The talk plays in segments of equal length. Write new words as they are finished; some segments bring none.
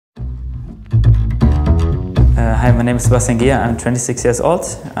Hi, my name is Sebastian Gier. I'm 26 years old.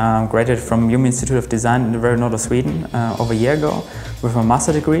 Graduated from Umeå Institute of Design in the very north of Sweden over a year ago with a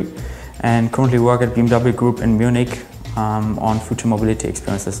master degree, and currently work at BMW Group in Munich on future mobility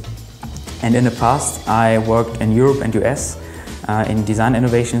experiences. And in the past, I worked in Europe and US in design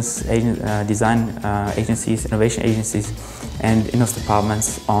innovations, agencies, innovation agencies, and in-house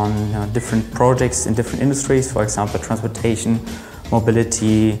departments on different projects in different industries, for example, transportation,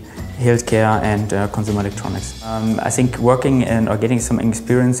 mobility, healthcare, and consumer electronics. I think working in or getting some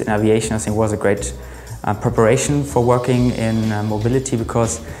experience in aviation, I think, was a great preparation for working in mobility,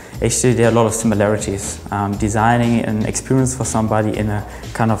 because actually there are a lot of similarities. Designing an experience for somebody in a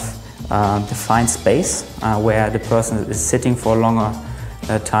kind of defined space where the person is sitting for a longer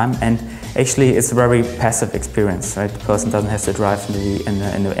time, and actually it's a very passive experience, right? The person doesn't have to drive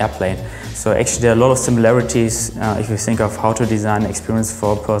in the airplane. So actually there are a lot of similarities if you think of how to design an experience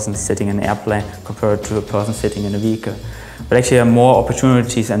for a person sitting in an airplane compared to a person sitting in a vehicle. But actually there are more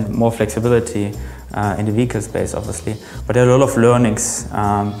opportunities and more flexibility in the vehicle space, obviously. But there are a lot of learnings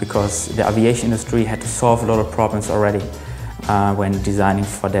because the aviation industry had to solve a lot of problems already when designing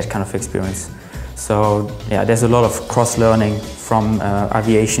for that kind of experience. So yeah, there's a lot of cross-learning from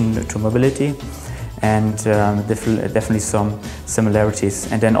aviation to mobility, and definitely some similarities.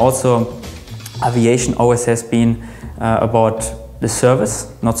 And then also, aviation always has been about the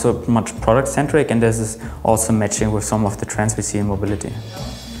service, not so much product-centric, and this is also matching with some of the trends we see in mobility.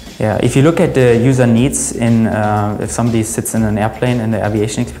 Yeah, if you look at the user needs in if somebody sits in an airplane in the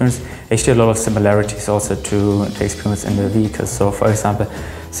aviation experience, actually a lot of similarities also to the experience in the vehicle. So, for example,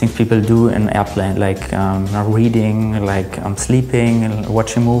 things people do in an airplane, like reading, like sleeping,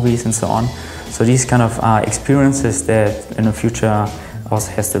 watching movies, and so on. So these kind of experiences that in the future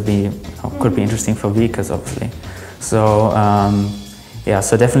also has to be, could be interesting for vehicles, obviously. So yeah,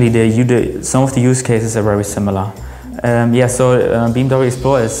 so definitely some of the use cases are very similar. BMW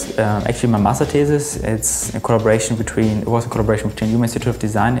Explore is actually my master thesis. It was a collaboration between Umeå Institute of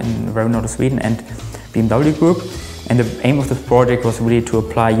Design in the very north of Sweden and BMW Group. And the aim of the project was really to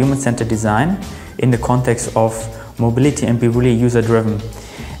apply human-centered design in the context of mobility and be really user-driven.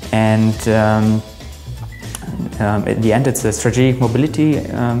 And in the end, it's a strategic mobility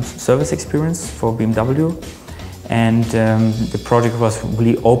service experience for BMW. And the project was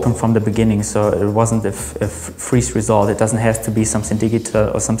really open from the beginning, so it wasn't a freeze result. It doesn't have to be something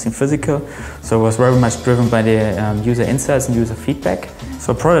digital or something physical. So it was very much driven by the user insights and user feedback.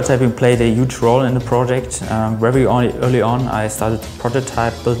 So prototyping played a huge role in the project. Very early on, I started to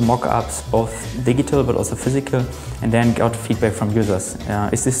prototype, build mock-ups, both digital but also physical, and then got feedback from users.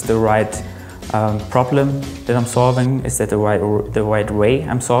 Is this the right problem that I'm solving? Is that the right way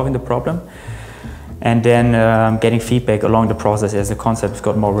I'm solving the problem? And then getting feedback along the process as the concepts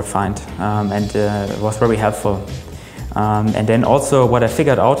got more refined, and it was very helpful. And then also what I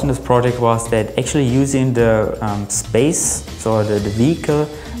figured out in this project was that actually using the space, so the vehicle,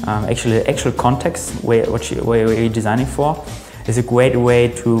 actually the actual context where you're designing for, is a great way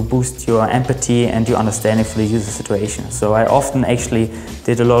to boost your empathy and your understanding for the user situation. So I often actually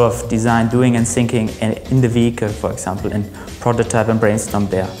did a lot of design, doing and thinking in the vehicle, for example, and prototype and brainstorm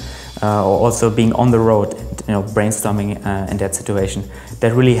there. Or also being on the road, brainstorming in that situation.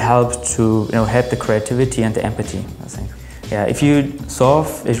 That really helped to help the creativity and the empathy, I think. Yeah, if you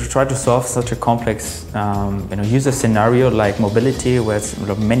try to solve such a complex user scenario like mobility, where it's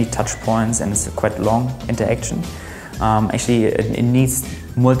many touch points and it's a quite long interaction, actually it needs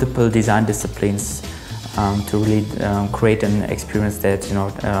multiple design disciplines to really create an experience that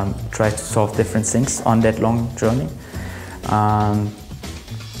tries to solve different things on that long journey.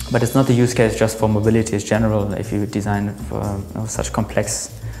 But it's not a use case just for mobility, it's general if you design for such complex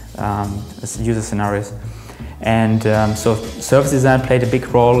user scenarios. And so service design played a big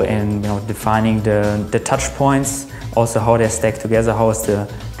role in defining the touch points, also how they're stacked together, how is the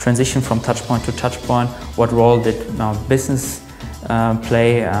transition from touch point to touch point, what role did business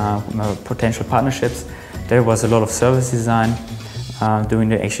play, potential partnerships. There was a lot of service design.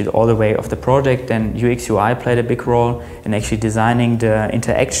 Doing actually all the way of the project. Then UX UI played a big role in actually designing the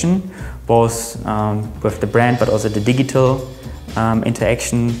interaction, both with the brand but also the digital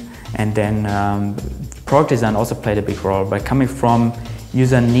interaction. And then product design also played a big role. By coming from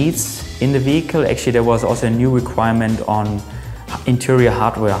user needs in the vehicle, actually there was also a new requirement on interior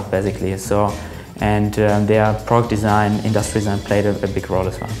hardware, basically. So, and their product design, industry design played a big role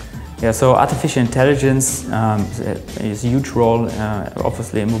as well. Yeah, so artificial intelligence is a huge role,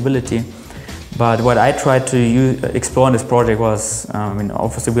 obviously, in mobility. But what I tried to explore in this project was,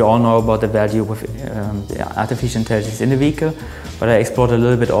 obviously we all know about the value with artificial intelligence in the vehicle, but I explored a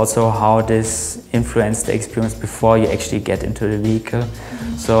little bit also how this influenced the experience before you actually get into the vehicle.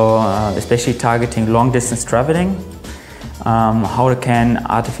 So especially targeting long distance traveling, how can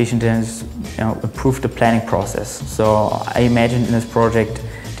artificial intelligence improve the planning process. So I imagined in this project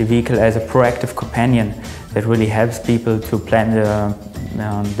the vehicle as a proactive companion that really helps people to plan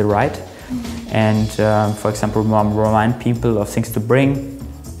the ride and, for example, remind people of things to bring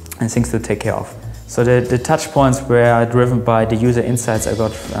and things to take care of. So the touch points were driven by the user insights I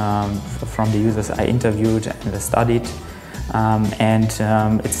got from the users I interviewed and studied,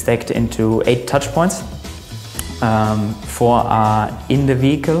 it's stacked into 8 touch points. 4 are in the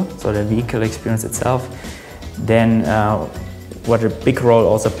vehicle, so the vehicle experience itself. Then what a big role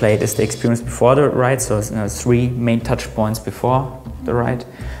also played is the experience before the ride, so 3 main touch points before the ride,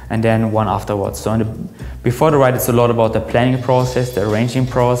 and then 1 afterwards. So before the ride, it's a lot about the planning process, the arranging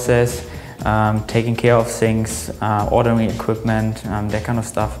process, taking care of things, ordering equipment, that kind of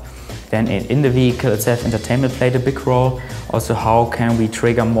stuff. Then in the vehicle itself, entertainment played a big role. Also, how can we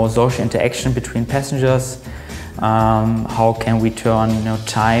trigger more social interaction between passengers? How can we turn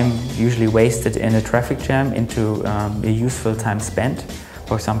time usually wasted in a traffic jam into a useful time spent?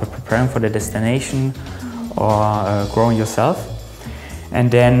 For example, preparing for the destination or growing yourself. And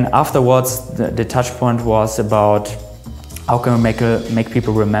then afterwards, the touch point was about how can we make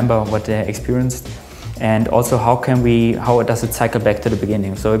people remember what they experienced, and also how does it cycle back to the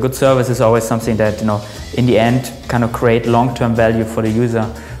beginning. So a good service is always something that in the end kind of create long-term value for the user.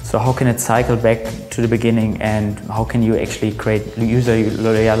 So how can it cycle back to the beginning, and how can you actually create user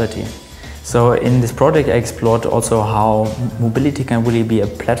loyalty? So in this project I explored also how mobility can really be a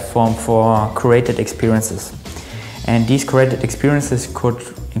platform for curated experiences. And these curated experiences could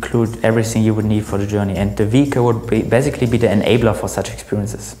include everything you would need for the journey, and the vehicle would basically be the enabler for such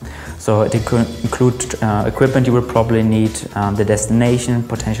experiences. So it could include equipment you would probably need, the destination,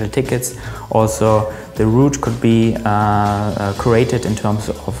 potential tickets. Also the route could be curated in terms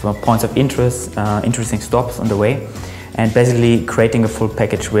of points of interest, interesting stops on the way, and basically creating a full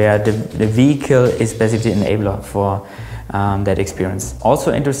package where the vehicle is basically an enabler for that experience.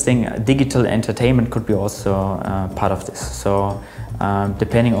 Also interesting, digital entertainment could be also part of this. So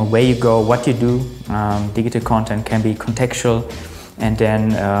depending on where you go, what you do, digital content can be contextual, and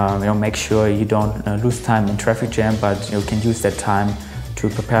then make sure you don't lose time in traffic jam, but you can use that time to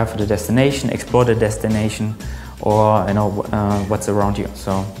prepare for the destination, explore the destination, or what's around you.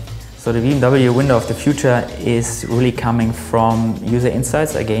 So the BMW window of the future is really coming from user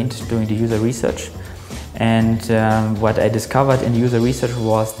insights I gained doing the user research. And what I discovered in user research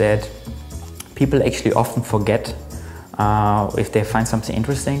was that people actually often forget if they find something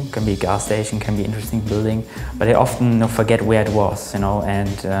interesting. Can be a gas station, can be an interesting building, but they often forget where it was,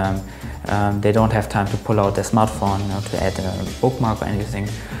 and they don't have time to pull out their smartphone to add a bookmark or anything.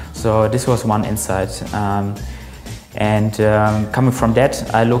 So this was one insight. Coming from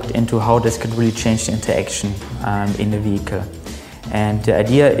that, I looked into how this could really change the interaction in the vehicle. And the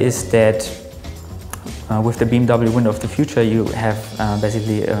idea is that with the BMW window of the future, you have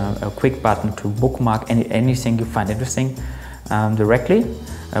basically a quick button to bookmark anything you find interesting directly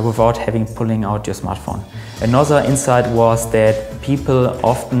without pulling out your smartphone. Another insight was that people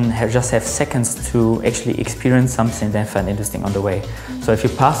often just have seconds to actually experience something they find interesting on the way. So if you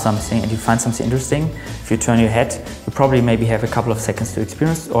pass something and you find something interesting, if you turn your head, you probably maybe have a couple of seconds to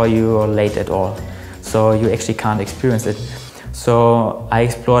experience, or you're late at all. So you actually can't experience it. So I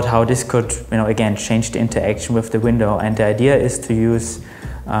explored how this could, again, change the interaction with the window. And the idea is to use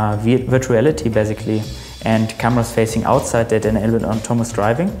virtuality, basically, and cameras facing outside that enable autonomous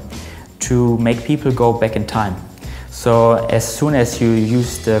driving to make people go back in time. So as soon as you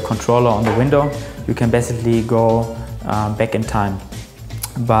use the controller on the window, you can basically go back in time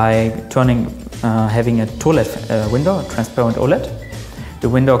by having a OLED window, a transparent OLED. The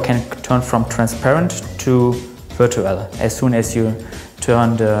window can turn from transparent to virtual as soon as you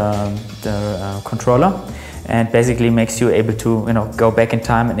turn the controller, and basically makes you able to go back in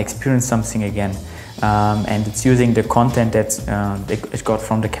time and experience something again. And it's using the content that it got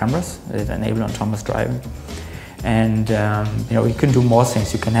from the cameras that enable autonomous driving. And you can do more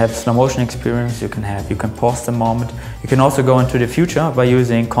things. You can have slow motion experience. You can pause the moment. You can also go into the future by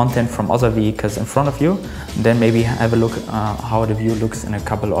using content from other vehicles in front of you. And then maybe have a look how the view looks in a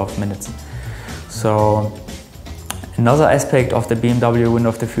couple of minutes. So another aspect of the BMW window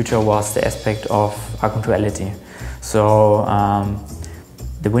of the future was the aspect of augmented reality. So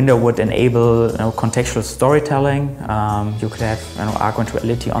the window would enable contextual storytelling. You could have augmented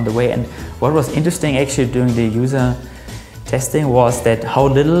reality on the way. And what was interesting actually during the user testing was that how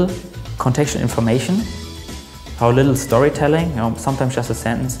little contextual information how little storytelling, sometimes just a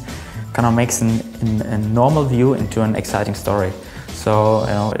sentence, kind of makes a normal view into an exciting story. So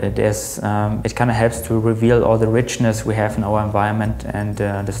it kind of helps to reveal all the richness we have in our environment and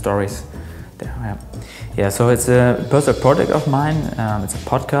the stories there. Yeah, so it's a personal project of mine. It's a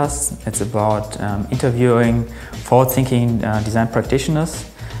podcast. It's about interviewing forward-thinking design practitioners,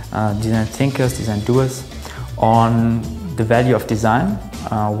 design thinkers, design doers on the value of design,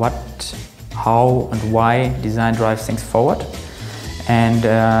 how and why design drives things forward. And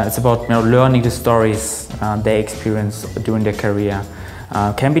it's about learning the stories they experience during their career.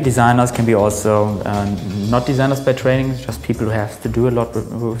 Can be designers, can be also not designers by training, just people who have to do a lot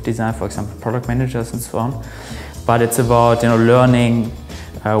with design, for example, product managers and so on. But it's about learning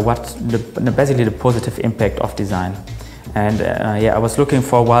basically the positive impact of design. And I was looking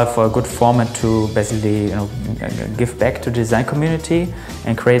for a while for a good format to basically give back to the design community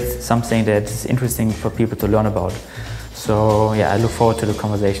and create something that's interesting for people to learn about. So I look forward to the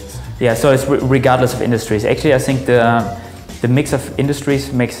conversations. Yeah, so it's regardless of industries. Actually, I think the mix of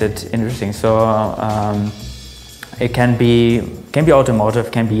industries makes it interesting. So it can be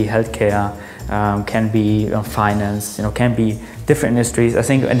automotive, can be healthcare, can be finance, can be different industries. I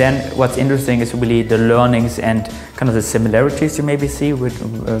think, and then what's interesting is really the learnings and kind of the similarities you maybe see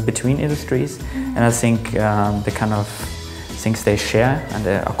between industries. And I think the kind of things they share and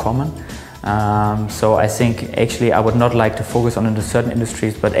they are common. So I think actually I would not like to focus on certain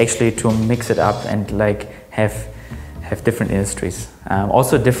industries, but actually to mix it up and have different industries.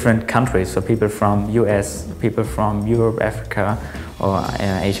 Also different countries, so people from US, people from Europe, Africa, or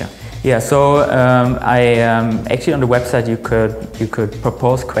Asia. Yeah, so actually on the website you could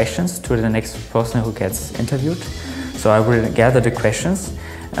propose questions to the next person who gets interviewed. So I will gather the questions,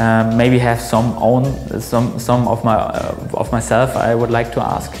 maybe have some of myself I would like to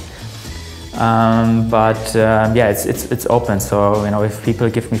ask. It's open. So if people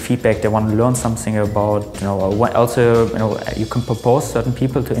give me feedback, they want to learn something about you can propose certain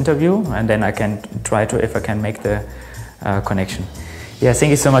people to interview, and then I can try to if I can make the connection. Yeah,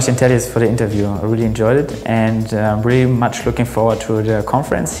 thank you so much, Intellius, for the interview. I really enjoyed it, and I'm really much looking forward to the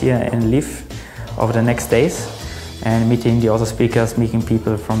conference here in Lviv over the next days, and meeting the other speakers, meeting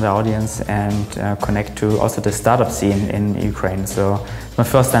people from the audience, and connect to also the startup scene in Ukraine. So it's my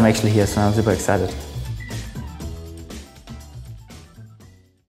first time actually here, so I'm super excited.